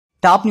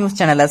Top news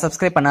சேனலை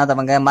subscribe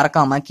பண்ணாதவங்க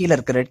மறக்காம கீழ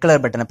இருக்க ரெட்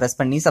கலர் பட்டனை பிரஸ்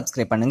பண்ணி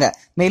சப்ஸ்கிரைப் பண்ணுங்க.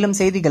 மேலும்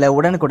செய்திகளை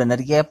உடனுக்குடன்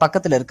அறிய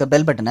பக்கத்துல இருக்க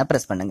பெல் பட்டனை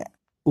பிரஸ் பண்ணுங்க.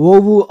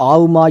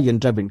 ஓவுஆவுமா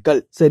என்ற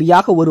விண்கல்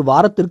சரியாக ஒரு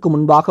வாரத்திற்கு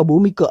முன்பாக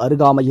பூமிக்கு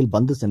அருகாமையில்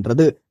வந்து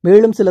சென்றது.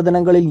 மேலும் சில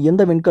தினங்களில்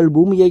இந்த விண்கல்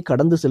பூமியை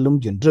கடந்து செல்லும்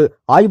என்று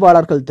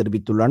ஆய்வாளர்கள்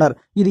தெரிவித்துள்ளனர்.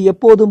 இது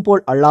எப்போதும்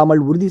போல்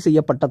அல்லாமல் உறுதி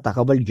செய்யப்பட்ட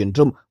தகவல்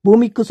என்றும்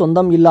பூமிக்கு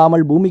சொந்தம்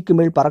இல்லாமல் பூமிக்கு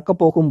மேல்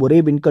பறக்கப் போகும் ஒரே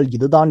விண்கல்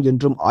இதுதான்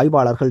என்றும்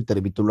ஆய்வாளர்கள்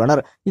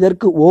தெரிவித்துள்ளனர்.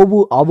 இதற்கு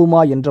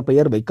ஓவுஆவுமா என்ற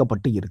பெயர்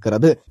வைக்கப்பட்டு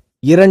இருக்கிறது.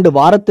 2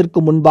 வாரத்திற்கு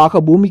முன்பாக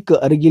பூமிக்கு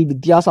அருகில்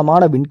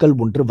வித்தியாசமான விண்கல்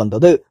ஒன்று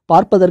வந்தது.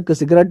 பார்ப்பதற்கு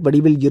சிகரெட்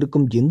வடிவில்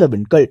இருக்கும் இந்த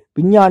விண்கல்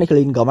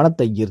விஞ்ஞானிகளின்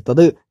கவனத்தை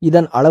ஈர்த்தது.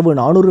 இதன் அளவு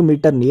 400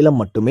 மீட்டர் நீளம்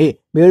மட்டுமே.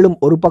 மேலும்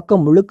ஒரு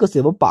பக்கம் முழுக்க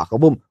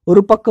சிவப்பாகவும்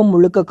ஒரு பக்கம்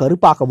முழுக்க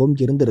கருப்பாகவும்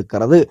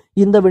இருந்திருக்கிறது.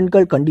 இந்த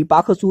விண்கல்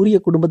கண்டிப்பாக சூரிய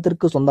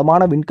குடும்பத்திற்கு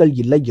சொந்தமான விண்கல்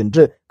இல்லை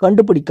என்று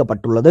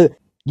கண்டுபிடிக்கப்பட்டுள்ளது.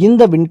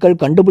 இந்த விண்கல்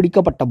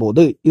கண்டுபிடிக்கப்பட்ட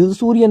போது இது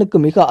சூரியனுக்கு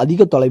மிக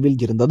அதிக தொலைவில்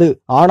இருந்தது.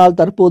 ஆனால்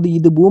தற்போது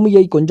இது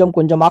பூமியை கொஞ்சம்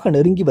கொஞ்சமாக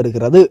நெருங்கி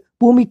வருகிறது.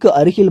 பூமிக்கு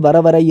அருகில்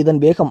வர வர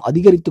இதன் வேகம்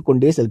அதிகரித்துக்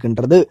கொண்டே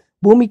செல்கின்றது.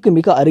 பூமிக்கு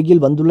மிக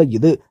அருகில் வந்துள்ள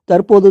இது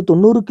தற்போது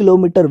 90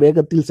 கிலோமீட்டர்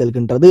வேகத்தில்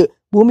செல்கின்றது.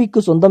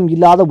 பூமிக்கு சொந்தம்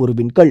இல்லாத ஒரு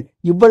விண்கல்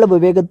இவ்வளவு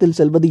வேகத்தில்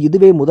செல்வது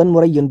இதுவே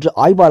முதன்முறை என்று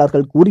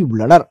ஆய்வாளர்கள்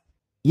கூறியுள்ளனர்.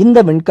 இந்த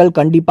விண்கல்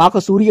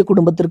கண்டிப்பாக சூரிய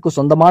குடும்பத்திற்கு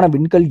சொந்தமான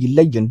விண்கல்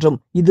இல்லை என்றும்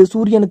இது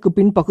சூரியனுக்கு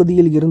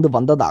பின்பகுதியில் இருந்து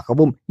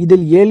வந்ததாகவும்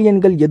இதில்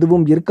ஏலியன்கள்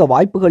எதுவும் இருக்க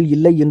வாய்ப்புகள்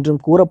இல்லை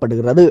என்றும்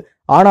கூறப்படுகிறது.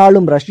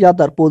 ஆனாலும் ரஷ்யா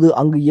தற்போது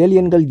அங்கு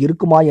ஏலியன்கள்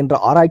இருக்குமா என்ற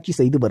ஆராய்ச்சி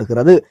செய்து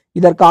வருகிறது.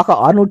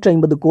 இதற்காக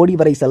 650 கோடி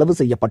வரை செலவு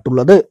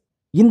செய்யப்பட்டுள்ளது.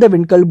 இந்த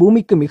விண்கல்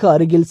பூமிக்கு மிக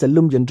அருகில்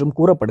செல்லும் என்றும்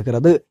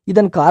கூறப்படுகிறது.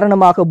 இதன்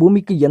காரணமாக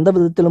பூமிக்கு எந்த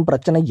விதத்திலும்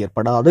பிரச்சனை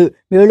ஏற்படாது.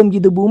 மேலும்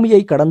இது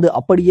பூமியை கடந்து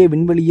அப்படியே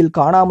விண்வெளியில்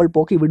காணாமல்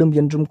போகிவிடும்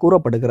என்றும்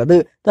கூறப்படுகிறது.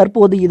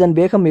 தற்போது இதன்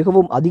வேகம்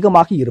மிகவும்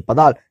அதிகமாக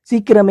இருப்பதால்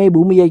சீக்கிரமே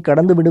பூமியை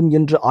கடந்துவிடும்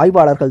என்று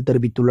ஆய்வாளர்கள்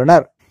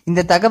தெரிவித்துள்ளனர்.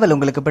 இந்த தகவல்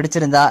உங்களுக்கு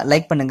பிடிச்சிருந்தா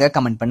லைக் பண்ணுங்க,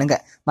 கமெண்ட் பண்ணுங்க.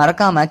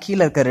 மறக்காம கீழ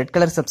இருக்க ரெட்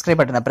கலர்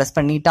சப்ஸ்கிரைப் பட்டனை பிரஸ்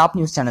பண்ணி டாப்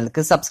நியூஸ்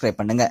சேனலுக்கு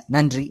சப்ஸ்கிரைப் பண்ணுங்க.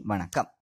 நன்றி, வணக்கம்.